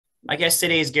My guest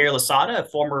today is Gary Losada, a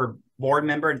former board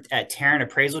member at Tarrant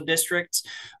Appraisal District.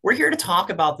 We're here to talk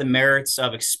about the merits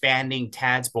of expanding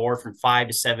TAD's board from 5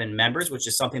 to 7 members, which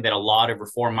is something that a lot of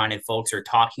reform-minded folks are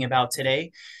talking about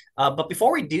today. But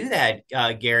before we do that,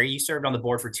 Gary, you served on the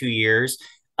board for 2 years.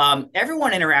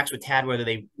 Everyone interacts with TAD whether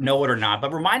they know it or not,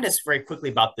 but remind us very quickly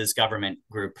about this government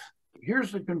group.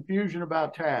 Here's the confusion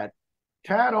about TAD.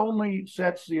 TAD only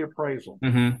sets the appraisal.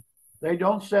 Mm-hmm. They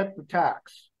don't set the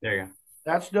tax. There you go.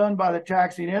 That's done by the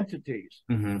taxing entities.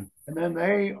 Mm-hmm. And then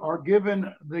they are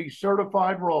given the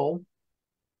certified role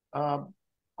on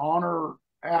or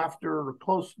after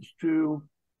closest to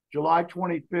July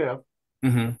 25th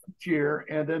each year.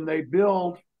 And then they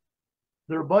build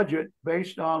their budget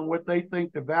based on what they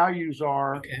think the values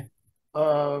are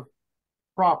of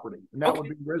property. And that would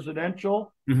be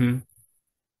residential.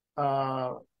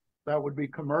 That would be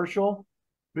commercial,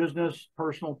 business,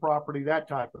 personal property, that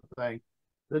type of thing.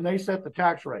 Then they set the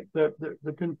tax rate.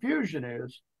 The confusion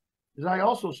is I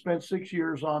also spent 6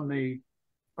 years on the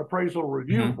appraisal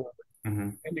review board.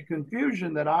 And the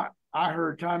confusion that I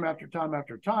heard time after time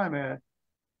after time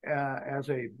as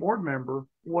a board member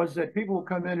was that people would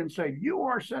come in and say, you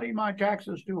are setting my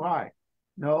taxes too high.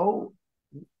 No,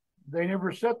 they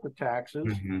never set the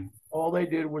taxes. All they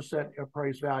did was set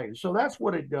appraised value. So that's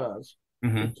what it does.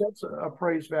 It sets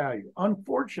appraised value.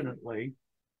 Unfortunately,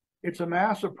 it's a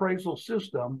mass appraisal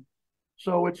system,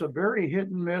 so it's a very hit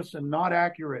and miss and not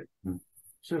accurate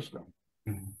system.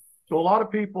 So a lot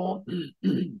of people,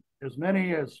 as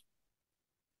many as,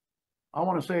 I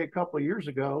want to say a couple of years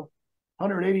ago,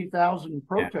 180,000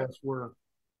 protests were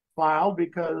filed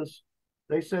because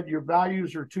they said your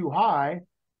values are too high,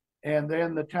 and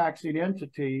then the taxing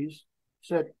entities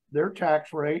set their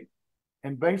tax rate,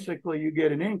 and basically you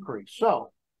get an increase.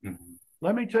 So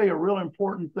let me tell you a real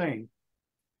important thing.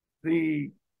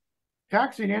 The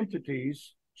taxing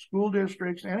entities, school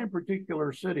districts, and in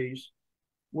particular cities,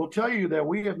 will tell you that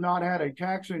we have not had a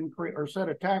tax increase or set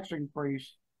a tax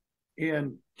increase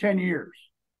in 10 years.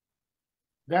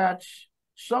 That's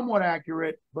somewhat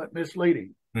accurate, but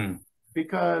misleading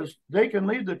because they can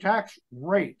leave the tax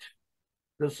rate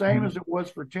the same as it was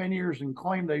for 10 years and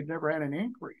claim they've never had an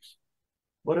increase.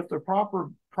 But if the proper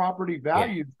property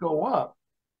values go up,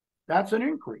 that's an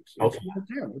increase.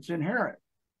 It's inherent.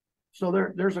 So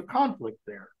there's a conflict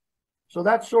there. So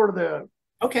that's sort of the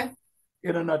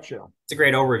in a nutshell. It's a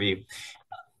great overview.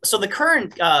 So the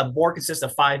current board consists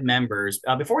of 5 members.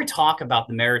 Before we talk about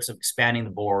the merits of expanding the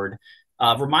board,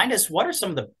 remind us, what are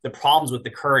some of the problems with the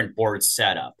current board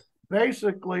setup?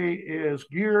 Basically is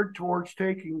geared towards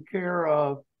taking care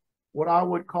of what I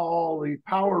would call the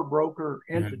power broker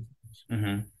entities.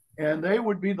 And they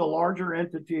would be the larger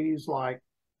entities like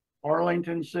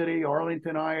Arlington City,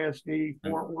 Arlington ISD,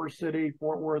 Fort Worth City,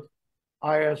 Fort Worth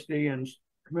ISD, and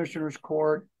Commissioner's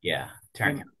Court.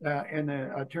 Tarrant. And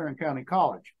the Tarrant County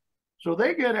College. So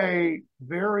they get a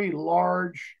very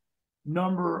large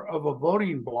number of a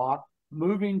voting block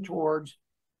moving towards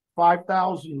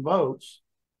 5,000 votes,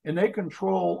 and they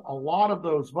control a lot of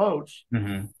those votes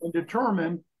and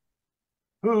determine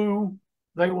who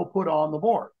they will put on the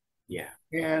board.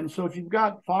 And so if you've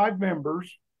got 5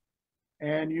 members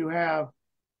and you have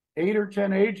 8 or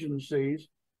 10 agencies,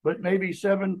 but maybe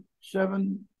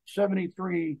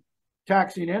 73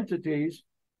 taxing entities,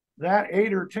 that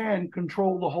 8 or 10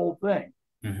 control the whole thing.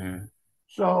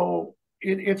 So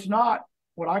it's not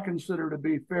what I consider to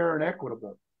be fair and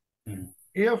equitable.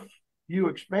 If you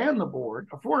expand the board,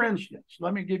 for instance,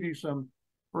 let me give you some,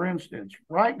 for instance,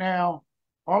 right now,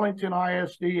 Arlington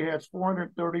ISD has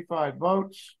 435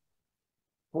 votes.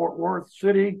 Fort Worth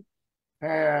City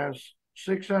has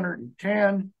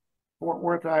 610. Fort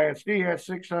Worth ISD has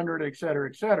 600, et cetera,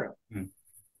 et cetera.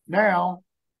 Now,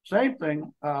 same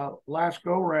thing, last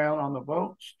go round on the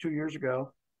votes 2 years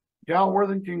ago,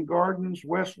 Dalworthington Gardens,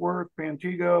 Westworth,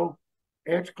 Pantego,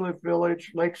 Edgecliff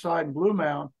Village, Lakeside, and Blue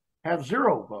Mound have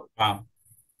 0 votes. Wow.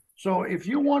 So if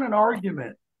you want an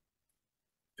argument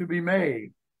to be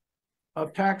made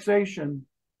of taxation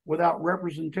without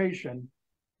representation,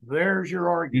 there's your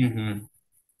argument.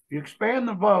 You expand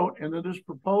the vote, and then this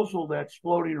proposal that's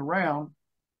floating around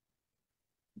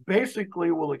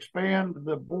basically will expand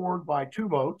the board by 2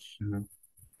 votes.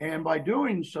 And by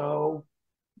doing so,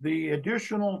 the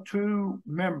additional 2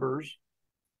 members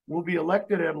will be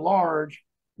elected at large,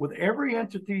 with every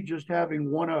entity just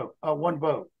having one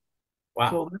vote. Wow.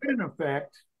 So that, in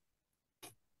effect,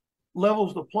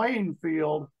 levels the playing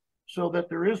field so that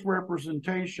there is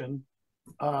representation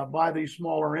by these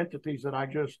smaller entities that I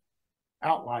just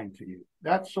outlined to you.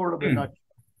 That's sort of the nutshell.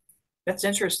 That's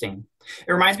interesting.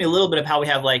 It reminds me a little bit of how we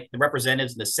have like the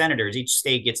representatives and the senators. Each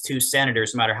state gets two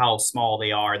senators, no matter how small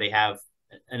they are. They have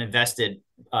an invested,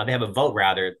 they have a vote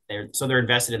rather. They're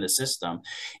invested in the system.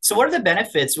 So, what are the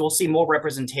benefits? We'll see more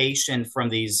representation from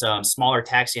these smaller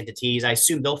tax entities. I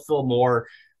assume they'll feel more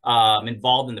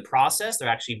involved in the process. They're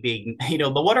actually being,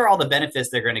 but what are all the benefits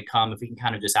that are going to come if we can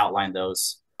kind of just outline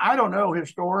those? I don't know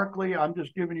historically. I'm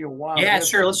just giving you a wild Yeah, guess.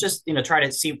 sure. Let's just try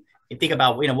to see and think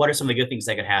about what are some of the good things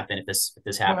that could happen if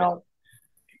this happens. Well,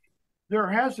 there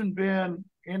hasn't been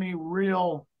any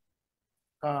real,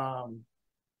 um,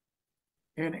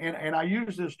 and I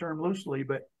use this term loosely,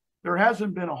 but there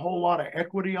hasn't been a whole lot of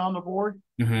equity on the board.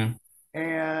 Mm-hmm.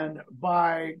 And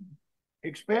by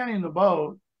expanding the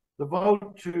vote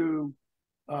to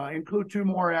include two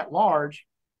more at large,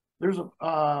 there's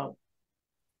a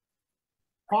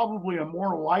probably a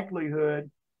more likelihood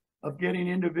of getting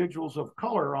individuals of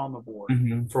color on the board.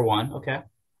 Mm-hmm. For one, okay.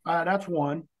 That's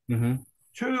one. Mm-hmm.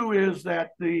 Two is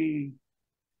that the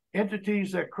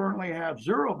entities that currently have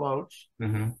zero votes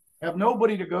Mm-hmm. have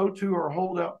nobody to go to or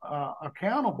hold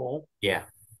accountable Yeah,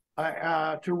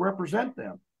 to represent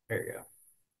them. there you go.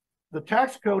 The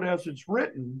tax code, as it's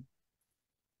written,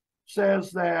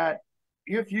 says that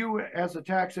if you, as a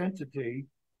tax entity,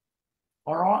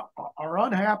 are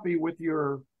unhappy with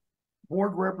your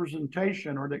board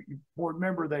representation or that board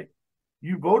member that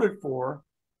you voted for,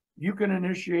 you can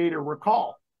initiate a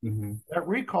recall. Mm-hmm. That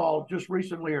recall just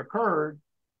recently occurred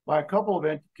by a couple of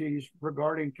entities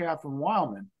regarding Catherine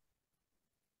Wildman.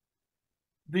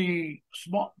 The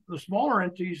smaller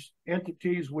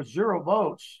entities with zero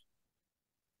votes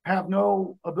have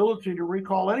no ability to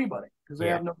recall anybody because they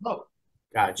Yeah, have no vote.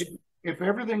 gotcha. If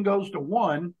everything goes to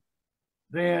one,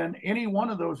 then any one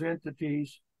of those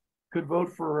entities could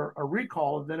vote for a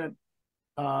recall, and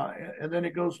then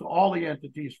it goes to all the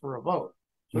entities for a vote.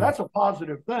 So Mm-hmm. that's a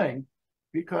positive thing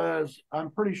because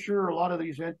I'm pretty sure a lot of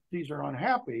these entities are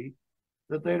unhappy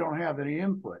that they don't have any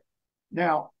input.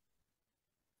 Now,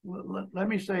 let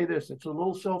me say this. It's a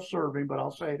little self-serving, but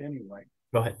I'll say it anyway.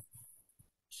 Go ahead.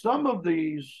 Some of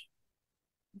the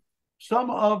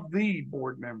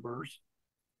board members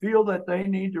feel that they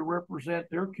need to represent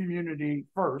their community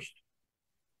first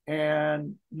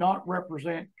and not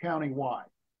represent countywide.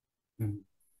 Mm-hmm.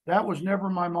 That was never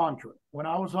my mantra. When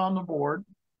I was on the board,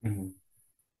 Mm-hmm.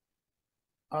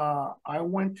 I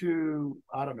went to,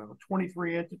 I don't know,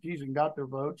 23 entities and got their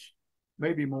votes,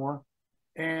 maybe more.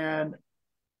 And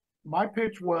my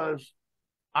pitch was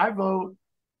I vote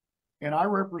and I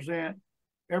represent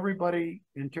everybody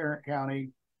in Tarrant County,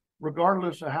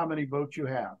 regardless of how many votes you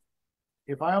have.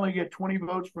 If I only get 20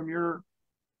 votes from your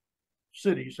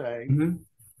city, say, Mm-hmm.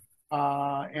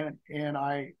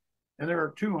 and there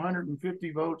are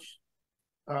 250 votes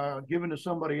given to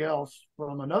somebody else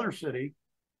from another city,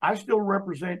 I still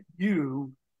represent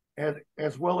you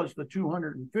as well as the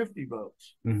 250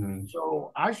 votes. Mm-hmm.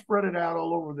 So I spread it out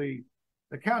all over the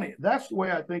county. That's the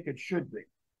way I think it should be.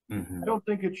 Mm-hmm. I don't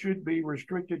think it should be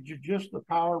restricted to just the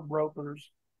power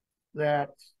brokers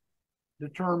that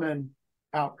determine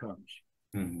outcomes.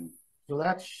 Mm-hmm. So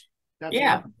that's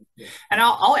Yeah. And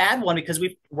I'll add one because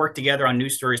we've worked together on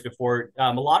news stories before.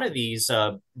 A lot of these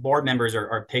board members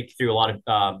are picked through a lot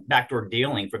of backdoor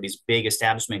dealing for these big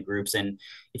establishment groups. And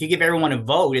if you give everyone a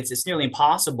vote, it's nearly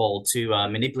impossible to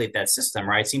manipulate that system,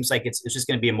 right? It seems like it's just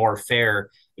going to be a more fair,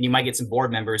 and you might get some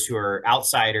board members who are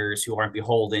outsiders who aren't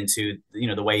beholden to,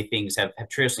 the way things have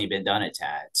traditionally been done at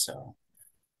TAD. So,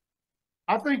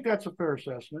 I think that's a fair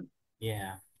assessment.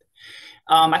 yeah.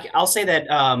 I'll say that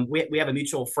we have a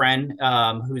mutual friend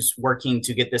who's working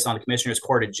to get this on the commissioner's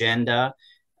court agenda.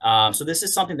 So this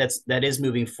is something that is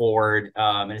moving forward,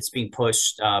 and it's being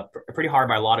pushed pretty hard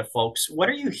by a lot of folks. What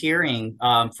are you hearing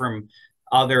from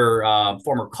other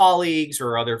former colleagues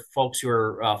or other folks who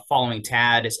are following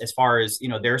TAD as far as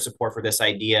their support for this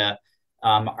idea?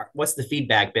 What's the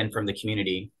feedback been from the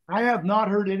community? I have not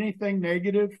heard anything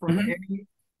negative from Mm-hmm. any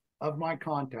of my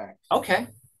contacts. Okay.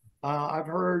 I've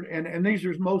heard, and these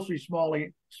are mostly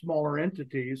smaller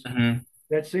entities Mm-hmm.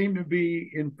 that seem to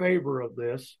be in favor of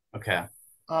this. Okay.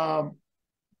 Um,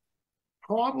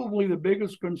 Probably the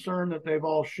biggest concern that they've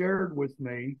all shared with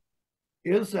me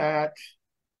is that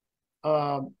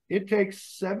it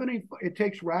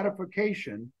takes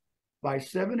ratification by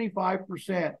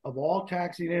 75% of all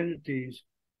taxing entities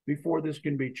before this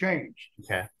can be changed.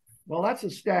 Okay. Well, that's a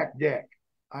stacked deck.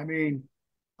 I mean,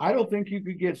 I don't think you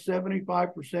could get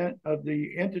 75% of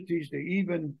the entities to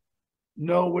even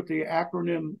know what the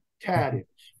acronym TAD is.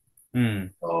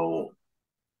 Mm. So,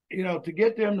 to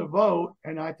get them to vote,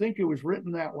 and I think it was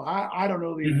written that way. I don't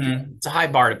know the Mm-hmm. It's a high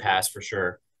bar to pass for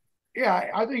sure. Yeah,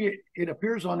 I think it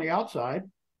appears on the outside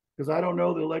because I don't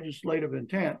know the legislative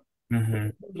intent. It Hmm.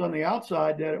 appears on the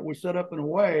outside that it was set up in a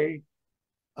way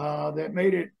that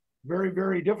made it very,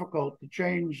 very difficult to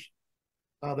change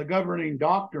the governing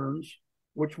doctrines,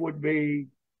 which would be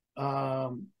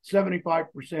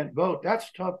 75% vote.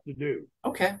 That's tough to do.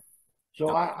 Okay.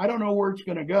 So I don't know where it's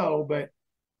going to go, but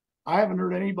I haven't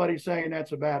heard anybody saying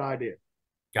that's a bad idea.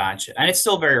 Gotcha. And it's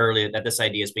still very early that this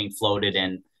idea is being floated,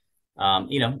 and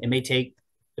it may take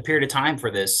a period of time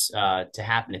for this to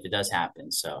happen if it does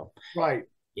happen. So, Right.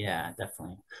 yeah,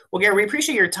 definitely. Well, Gary, we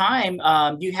appreciate your time.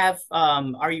 Do you have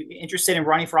are you interested in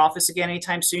running for office again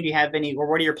anytime soon? Do you have any, or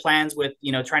what are your plans with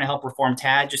trying to help reform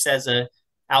TAD just as a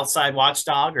outside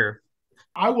watchdog? Or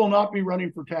I will not be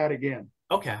running for TAD again.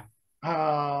 okay,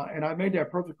 And I made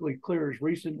that perfectly clear as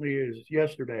recently as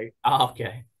yesterday.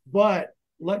 okay, But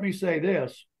let me say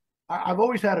this: I've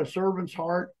always had a servant's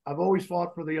heart. I've always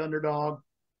fought for the underdog.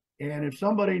 And if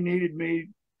somebody needed me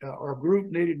or a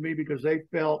group needed me because they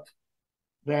felt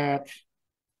that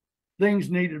things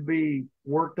needed to be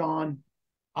worked on,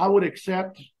 I would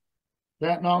accept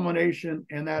that nomination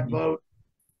and that mhm, vote,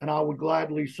 and I would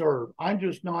gladly serve. I'm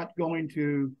just not going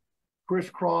to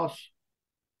crisscross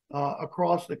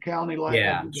across the county like I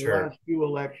yeah, did the sure. last few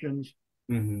elections.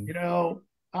 Hmm. You know,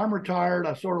 I'm retired.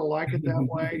 I sort of like it that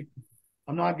way.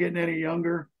 I'm not getting any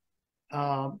younger.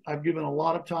 I've given a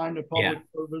lot of time to Yeah. public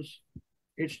service.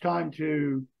 It's time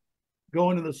to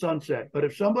go into the sunset. But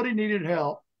if somebody needed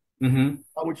help, Hmm.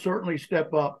 I would certainly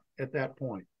step up at that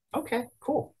point. Okay,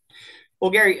 cool.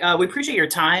 Well, Gary, we appreciate your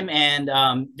time, and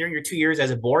during your 2 years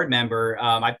as a board member,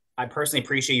 I personally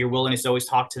appreciate your willingness to always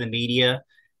talk to the media.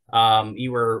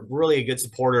 You were really a good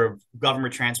supporter of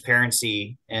government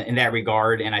transparency in that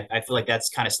regard, and I feel like that's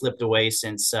kind of slipped away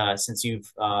since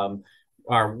you've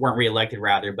or weren't reelected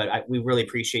rather. But we really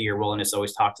appreciate your willingness to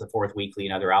always talk to the Fourth Weekly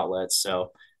and other outlets.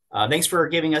 So, thanks for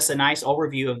giving us a nice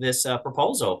overview of this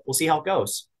proposal. We'll see how it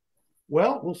goes.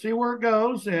 Well, we'll see where it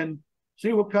goes and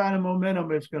see what kind of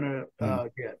momentum it's going to Hmm.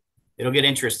 get. It'll get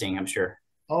interesting, I'm sure.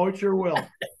 Oh, it sure will.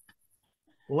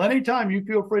 Well, anytime you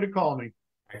feel free to call me.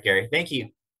 All right, Gary. Thank you.